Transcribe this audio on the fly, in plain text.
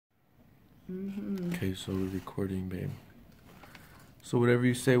Okay, so we're recording, babe. So whatever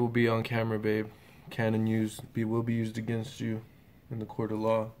you say will be on camera, babe. Can and will be used against you in the court of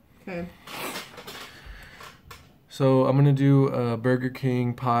law. Okay. So I'm gonna do a Burger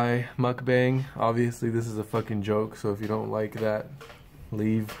King pie mukbang. Obviously this is a fucking joke, so if you don't like that,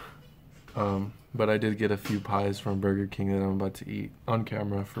 leave. But I did get a few pies from Burger King that I'm about to eat on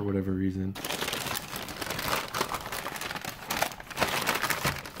camera for whatever reason.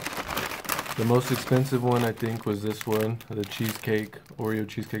 The most expensive one I think was this one, the cheesecake, Oreo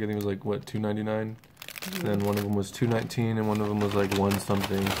cheesecake. I think it was like what, $2.99. And then one of them was $2.19, and one of them was like $1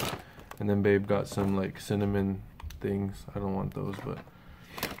 something. And then babe got some like cinnamon things. I don't want those, but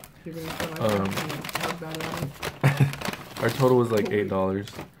our total was like $8.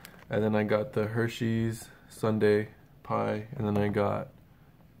 And then I got the Hershey's Sundae pie, and then I got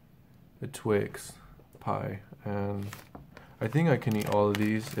the Twix pie, and I think I can eat all of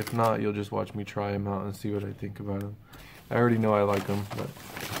these. If not, you'll just watch me try them out and see what I think about them. I already know I like them, but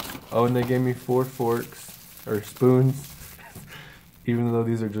oh, and they gave me 4 forks or spoons, even though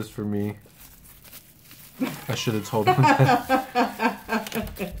these are just for me. I should have told them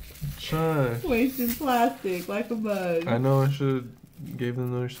that. Shush. Wasting plastic like a bug. I know, I should have gave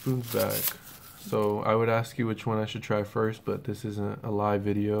them their spoons back. So I would ask you which one I should try first, but this isn't a live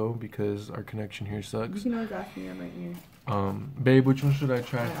video because our connection here sucks. You can always ask me, I'm right here. Babe, which one should I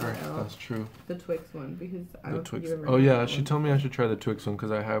try first? That's true. The Twix one, because I don't think you ever Oh yeah, she one. told me I should try the Twix one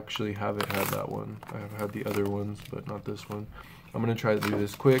because I actually haven't had that one. I have had the other ones, but not this one. I'm gonna try to do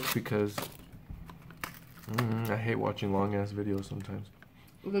this quick because I hate watching long ass videos sometimes.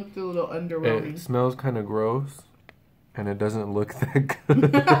 It looks a little underwhelming. It smells kind of gross, and it doesn't look that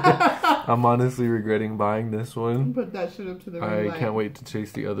good. I'm honestly regretting buying this one. Put that shit up to the I can't wait to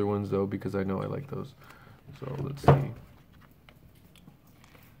taste the other ones though because I know I like those. So let's see.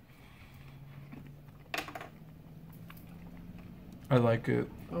 I like it.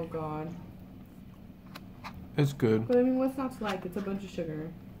 Oh god. It's good. But I mean, what's not to like? It's a bunch of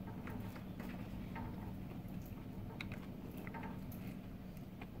sugar.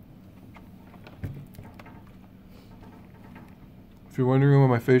 If you're wondering why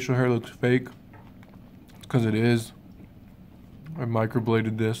my facial hair looks fake, it's because it is. I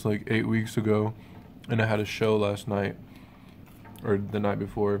microbladed this like 8 weeks ago, and I had a show last night, or the night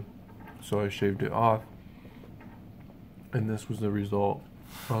before, so I shaved it off, and this was the result.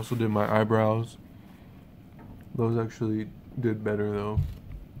 I also did my eyebrows. Those actually did better though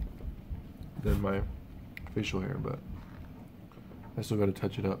than my facial hair, but I still gotta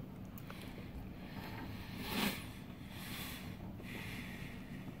touch it up.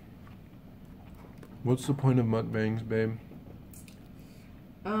 What's the point of mukbangs, babe?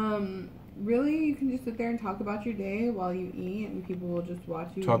 Really, you can just sit there and talk about your day while you eat, and people will just watch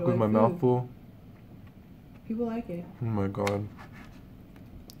you Talk with my mouth full? People like it. Oh my god.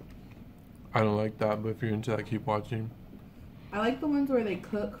 I don't like that, but if you're into that, keep watching. I like the ones where they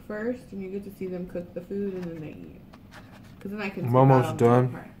cook first, and you get to see them cook the food, and then they eat. Because then I can. I'm almost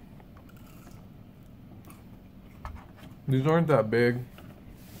done. These aren't that big.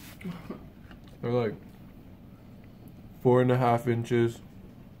 They're like 4.5 inches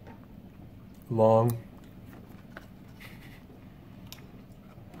long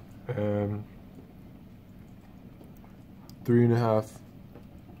and 3.5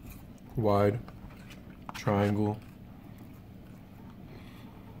 wide triangle.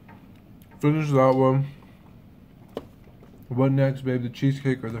 Finish that one. What next, babe? The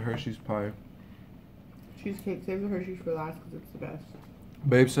cheesecake or the Hershey's pie? Cheesecake. Save the Hershey's for last because it's the best.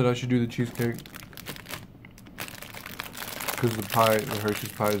 Babe said I should do the cheesecake because the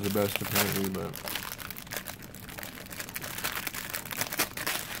Hershey's pie is the best apparently, but...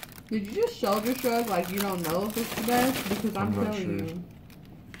 Did you just shoulder shrug like you don't know if it's the best? Because I'm telling you.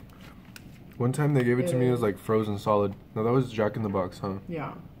 One time they gave it to me, it was like frozen solid. No, that was Jack in the Box, huh?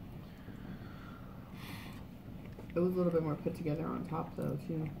 Yeah. It was a little bit more put together on top though,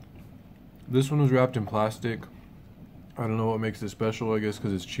 too. This one was wrapped in plastic. I don't know what makes it special, I guess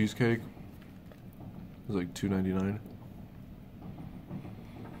because it's cheesecake. It was like $2.99.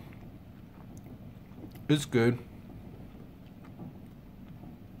 It's good.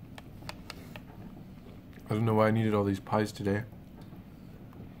 I don't know why I needed all these pies today.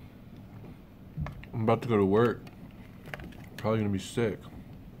 I'm about to go to work. Probably gonna be sick.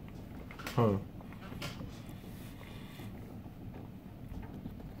 Huh.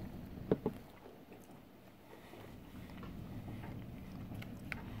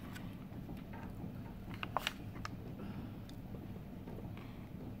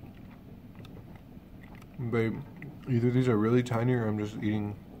 Babe, either these are really tiny or I'm just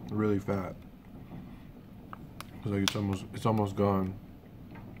eating really fat. It's like it's almost gone.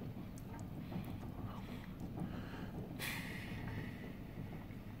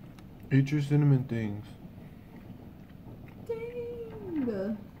 Eat your cinnamon things.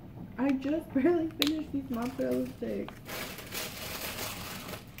 Dang. I just barely finished these mozzarella sticks.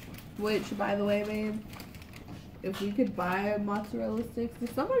 Which, by the way, babe, if we could buy mozzarella sticks, does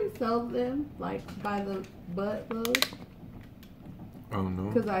somebody sell them, like, by the buttload? Oh, no.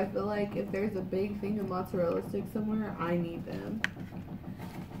 Because I feel like if there's a big thing of mozzarella sticks somewhere, I need them.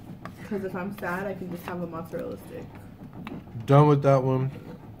 Because if I'm sad, I can just have a mozzarella stick. Done with that one.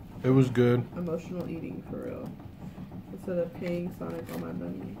 It was good. Emotional eating, for real. Instead of paying Sonic all my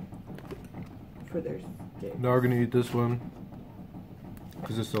money for their sticks. Now we're going to eat this one.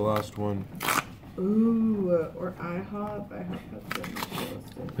 Because it's the last one. Ooh, or IHOP. IHOP has good mozzarella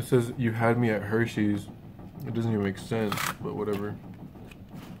sticks. It says, you had me at Hershey's. It doesn't even make sense, but whatever.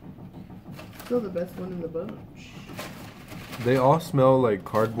 Still the best one in the bunch. They all smell like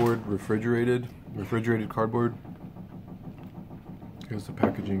cardboard, refrigerated cardboard. Here's the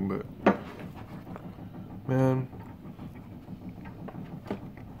packaging, but man.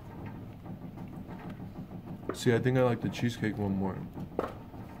 See, I think I like the cheesecake one more.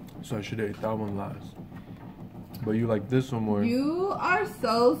 So I should have ate that one last. But you like this one more. You are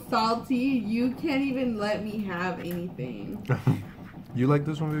so salty. You can't even let me have anything. You like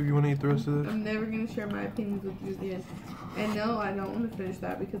this one, baby? You want to eat the rest of this? I'm never going to share my opinions with you again. And no, I don't want to finish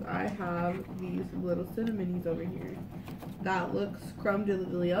that because I have these little cinnamonies over here. That looks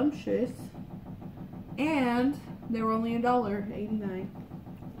scrumdiddlyumptious. And they were only $1.89.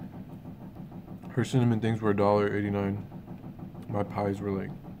 Her cinnamon things were $1.89. My pies were like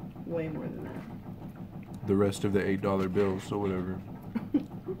Way more than that. the rest of the $8 bills, so whatever.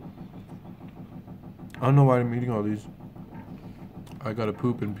 I don't know why I'm eating all these. I gotta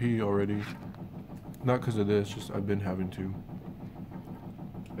poop and pee already. Not because of this, just I've been having to.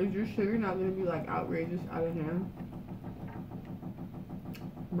 Is your sugar not going to be like outrageous out of hand?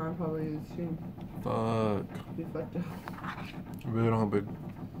 Mine probably is too. Fuck. Be fucked up. I really don't have big.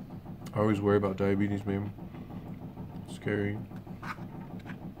 I always worry about diabetes, man. Scary.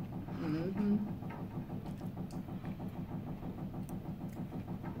 Mm-hmm.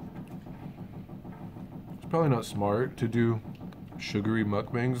 It's probably not smart to do sugary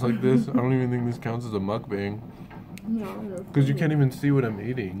mukbangs like this. I don't even think this counts as a mukbang. No, Because you can't even see what I'm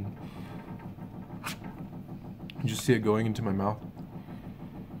eating. You just see it going into my mouth.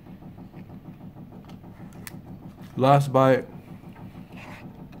 Last bite.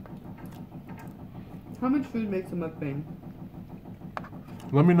 How much food makes a mukbang?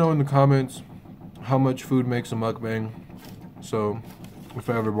 Let me know in the comments how much food makes a mukbang. So if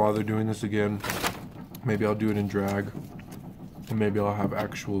I ever bother doing this again, maybe I'll do it in drag. And maybe I'll have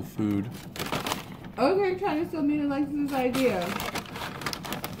actual food. Okay, China still mean likes this idea.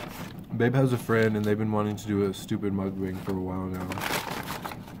 Babe has a friend and they've been wanting to do a stupid mukbang for a while now.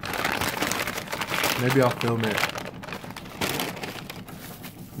 Maybe I'll film it.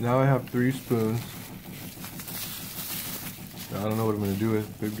 Now I have 3 spoons. I don't know what I'm gonna do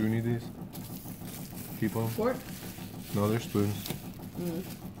with. Babe, do we need these? Keep them? Fork? No, they're spoons.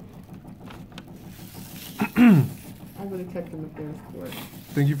 I would have kept them if they were fork.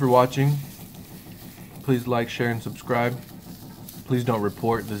 Thank you for watching. Please like, share, and subscribe. Please don't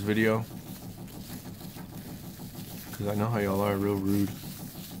report this video. Because I know how y'all are, real rude.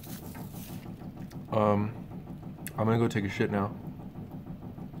 I'm gonna go take a shit now.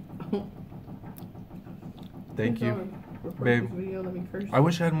 Thank you. Babe, this video, let me curse. I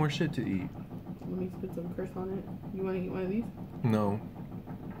wish I had more shit to eat. Let me spit some curse on it. You want to eat one of these? No.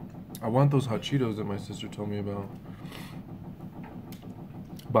 I want those hot Cheetos that my sister told me about.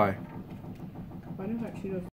 Bye. Why do hot Cheetos